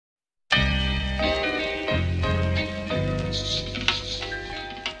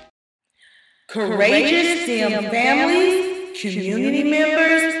Courageous STEM families, community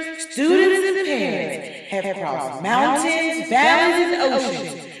members, students, and parents have crossed mountains, valleys, and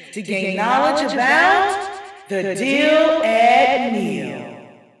oceans to gain knowledge about the deal at Neal.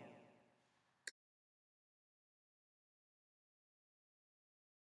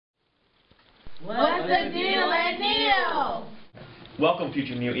 What's the deal at Neal? Welcome,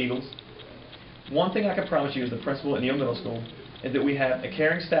 future Neal Eagles. One thing I can promise you as the principal at Neal Middle School is that we have a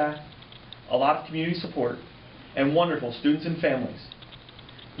caring staff, a lot of community support, and wonderful students and families.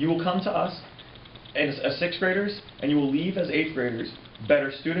 You will come to us as 6th graders, and you will leave as 8th graders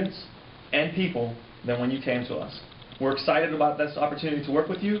better students and people than when you came to us. We're excited about this opportunity to work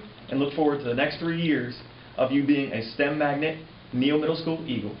with you and look forward to the next 3 years of you being a STEM magnet Neal Middle School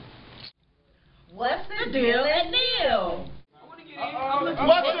Eagle. What's the deal at Neal? What's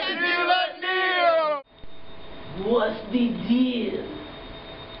the deal at Neal? What's the deal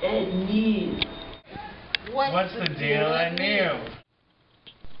at Neal? What's the deal at Neal?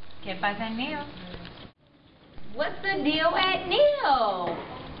 ¿Qué pasa en Neal? What's the deal at Neal?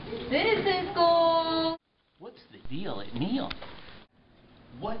 Citizen School. What's the deal at Neal?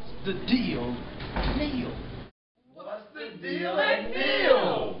 What's the deal at Neal? What's the deal at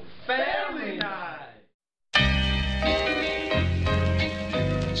Neal? Family night.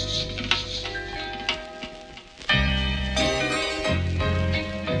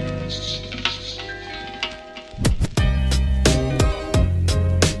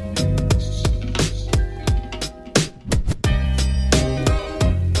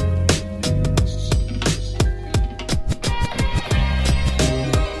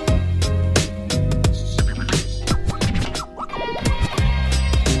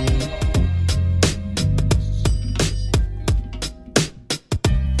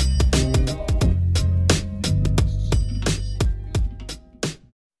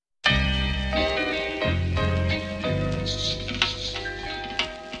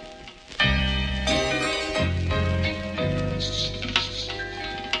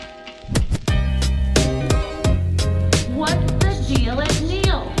 What's the deal at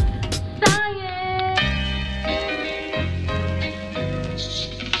Neal? Science.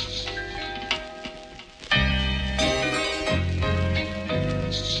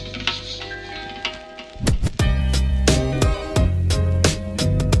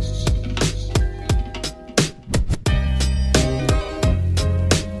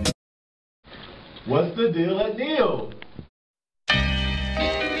 What's the deal at Neal?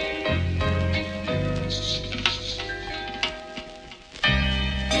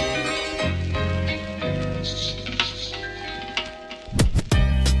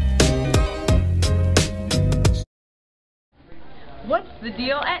 What's the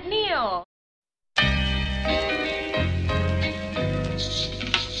deal at Neal?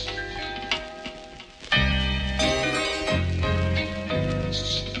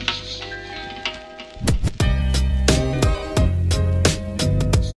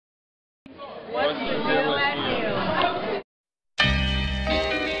 What's the deal at Neal?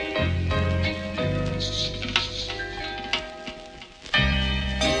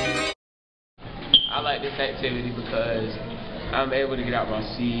 I like this activity because I'm able to get out my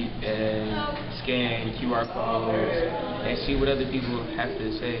seat and scan QR codes and see what other people have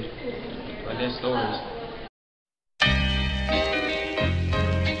to say about their stories.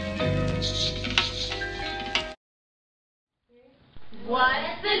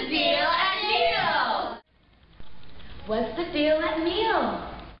 What's the deal at Neal? What's the deal at Neal?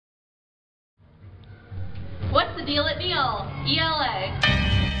 What's the deal at Neal? ELA.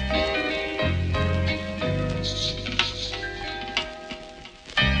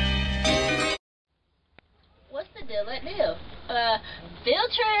 What's the deal at Neal?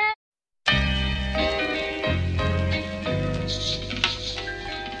 Field trip.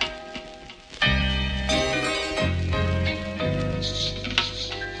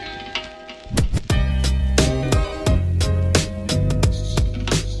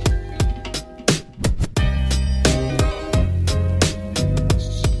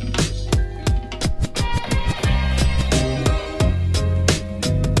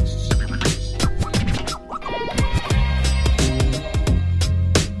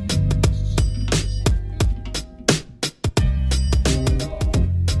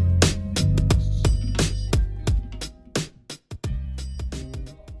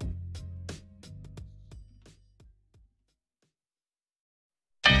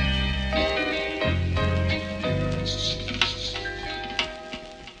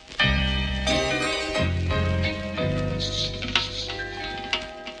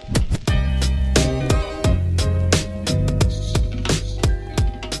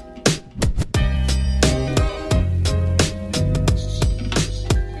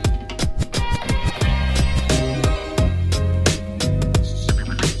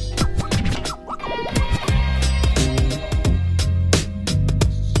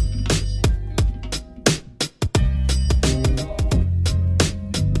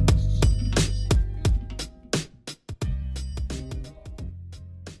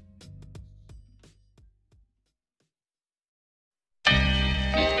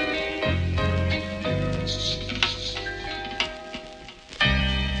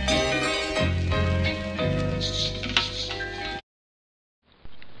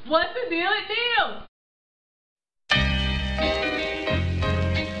 What's the deal at Neal?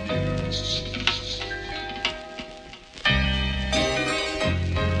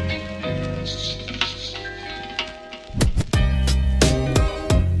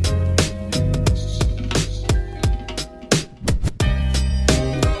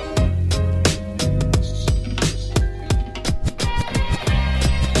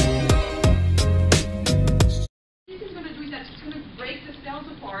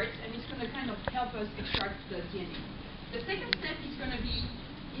 And it's going to kind of help us extract the DNA. The second step is going to be,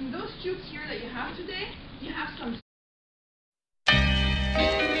 in those tubes here that you have today, you have some.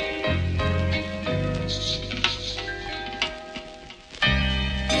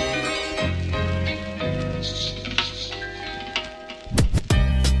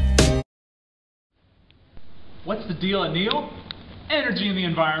 What's the deal at Neal? Energy in the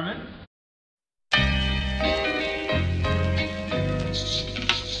environment.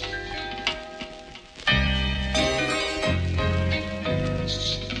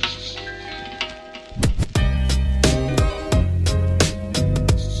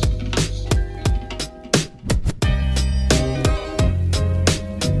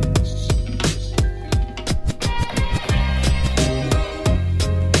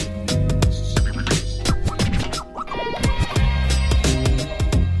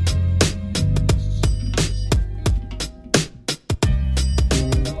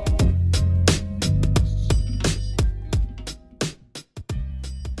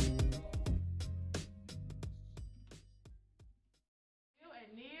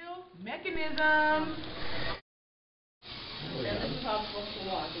 Neal, mechanism. Now this is how I'm supposed to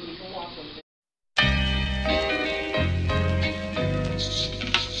walk, and you can walk with it.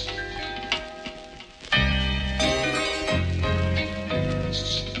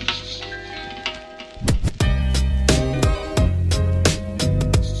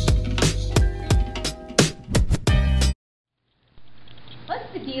 What's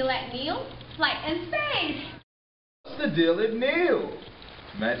the deal at Neal? Flight and space. What's the deal at Neal?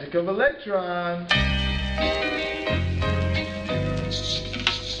 Magic of electrons.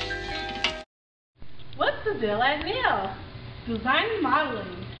 What's the deal at Neal? Design and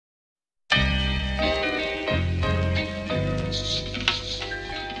modeling.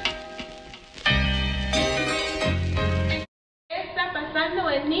 ¿Qué está pasando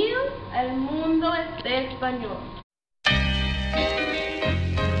en Neal? El mundo es de español.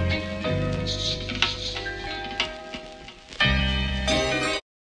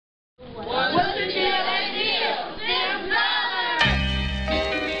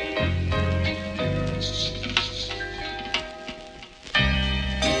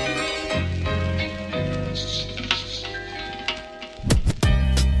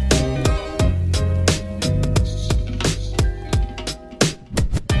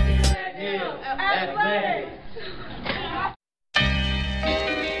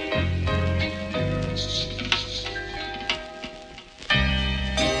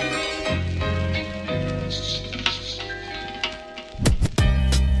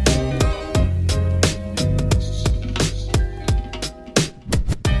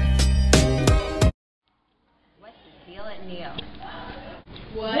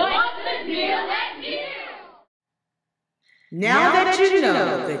 Now that you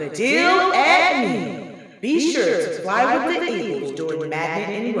know the deal at Neal, be sure to fly with the Eagles during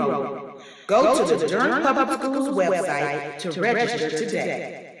magnet enrollment. Go to the Durham Public Schools website to register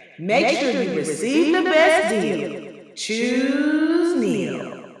today. Make sure you receive the best deal. Choose Neal.